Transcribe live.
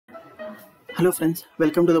Hello friends,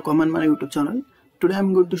 welcome to the Common Man YouTube channel. Today I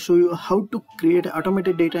am going to show you how to create an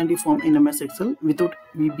automated data entry form in MS Excel without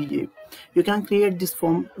VBA. You can create this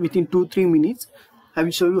form within 2-3 minutes. I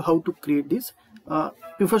will show you how to create this.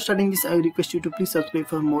 Before starting this, I request you to please subscribe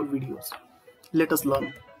for more videos. Let us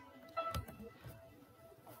learn.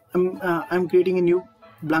 I'm creating a new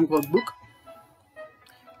blank workbook.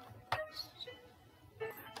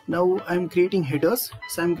 Now I'm creating headers.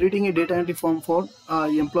 So I'm creating a data entry form for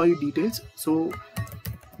employee details. So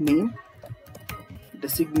name,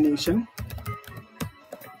 designation,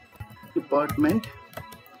 department,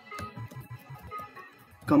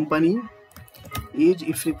 company, age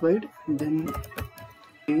if required, then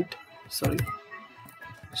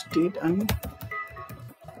state and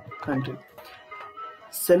country.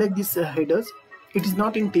 Select these headers. It is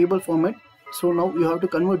not in table format, so now you have to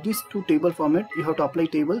convert this to table format. You have to apply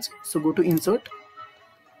tables. So go to insert,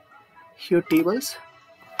 here tables.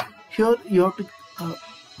 Here you have to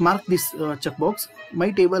mark this checkbox.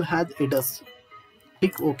 My table has headers.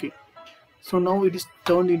 Click OK. So now it is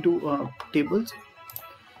turned into tables.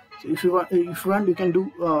 So if you want, you can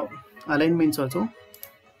do alignments also.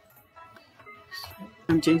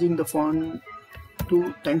 I'm changing the font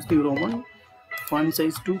to Times New Roman, font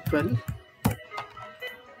size to 12.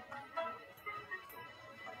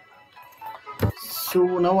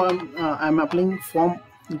 So now I'm applying form.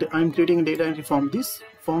 I'm creating a data entry form. This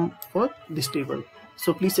form for this table.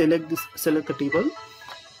 So please select the table.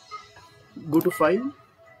 Go to File,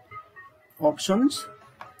 Options.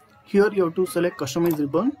 Here you have to select Customize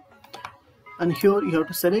Ribbon, and here you have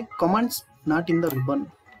to select Commands not in the ribbon.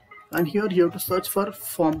 And here you have to search for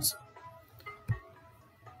Forms.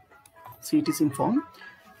 See, it is in Form.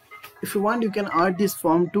 If you want, you can add this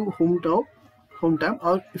form to Home tab,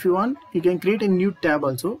 or if you want, you can create a new tab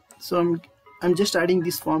also. So I'm just adding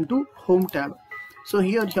this form to Home tab. So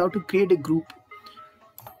here you have to create a group.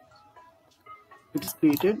 It is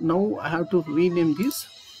created. Now I have to rename this.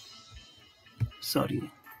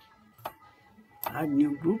 Add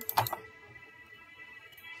new group.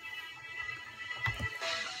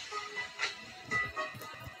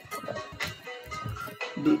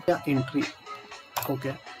 Data entry.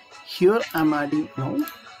 Okay. Here I'm adding now.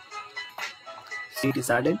 See, it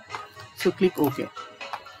is added. So click OK.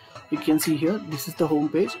 You can see here, this is the home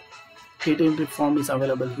page. Data entry form is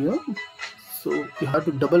available here. So you have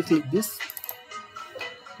to double click this.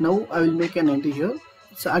 Now I will make an entry here.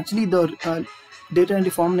 So actually the data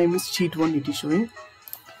entry form name is sheet 1 it is showing.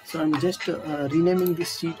 So I'm just renaming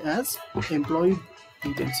this sheet as employee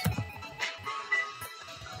details.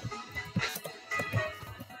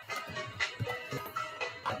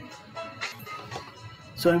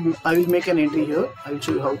 So I will make an entry here. I will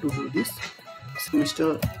show you how to do this. So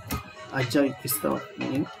Mr. Ajay is the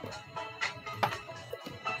name.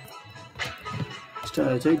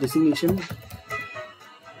 Mr. Ajay, designation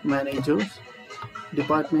manager,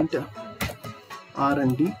 department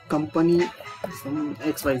R&D, company some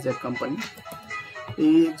XYZ company,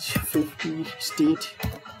 age 50, state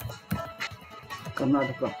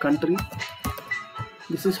Karnataka, country.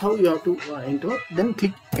 This is how you have to enter. Then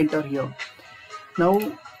click enter here. Now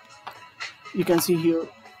you can see here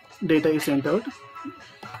data is entered.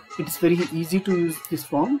 It is very easy to use this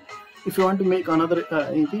form. If you want to make another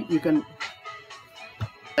entry, you can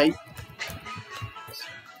type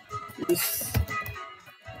this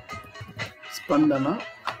Spandana,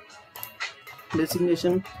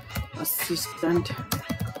 designation assistant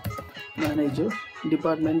manager,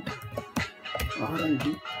 department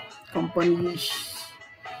R&D, company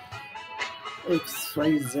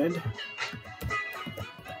XYZ,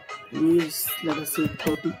 is let us say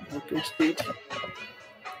 30. Okay, state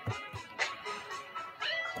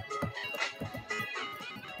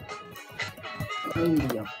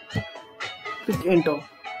India. Click enter.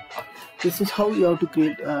 This is how you have to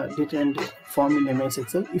create data entry form in MS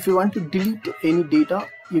Excel. If you want to delete any data,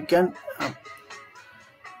 you can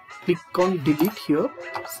click on delete here.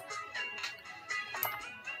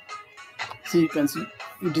 See, you can see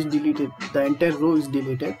it is deleted. The entire row is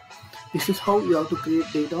deleted. This is how you have to create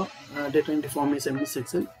data entry form in MS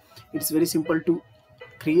Excel. It's very simple to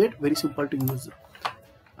create, very simple to use.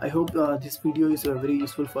 I hope this video is very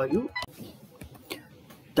useful for you.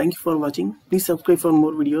 Thank you for watching. Please subscribe for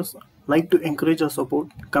more videos. Like to encourage or support.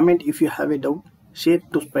 Comment if you have a doubt. Share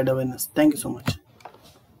to spread awareness. Thank you so much.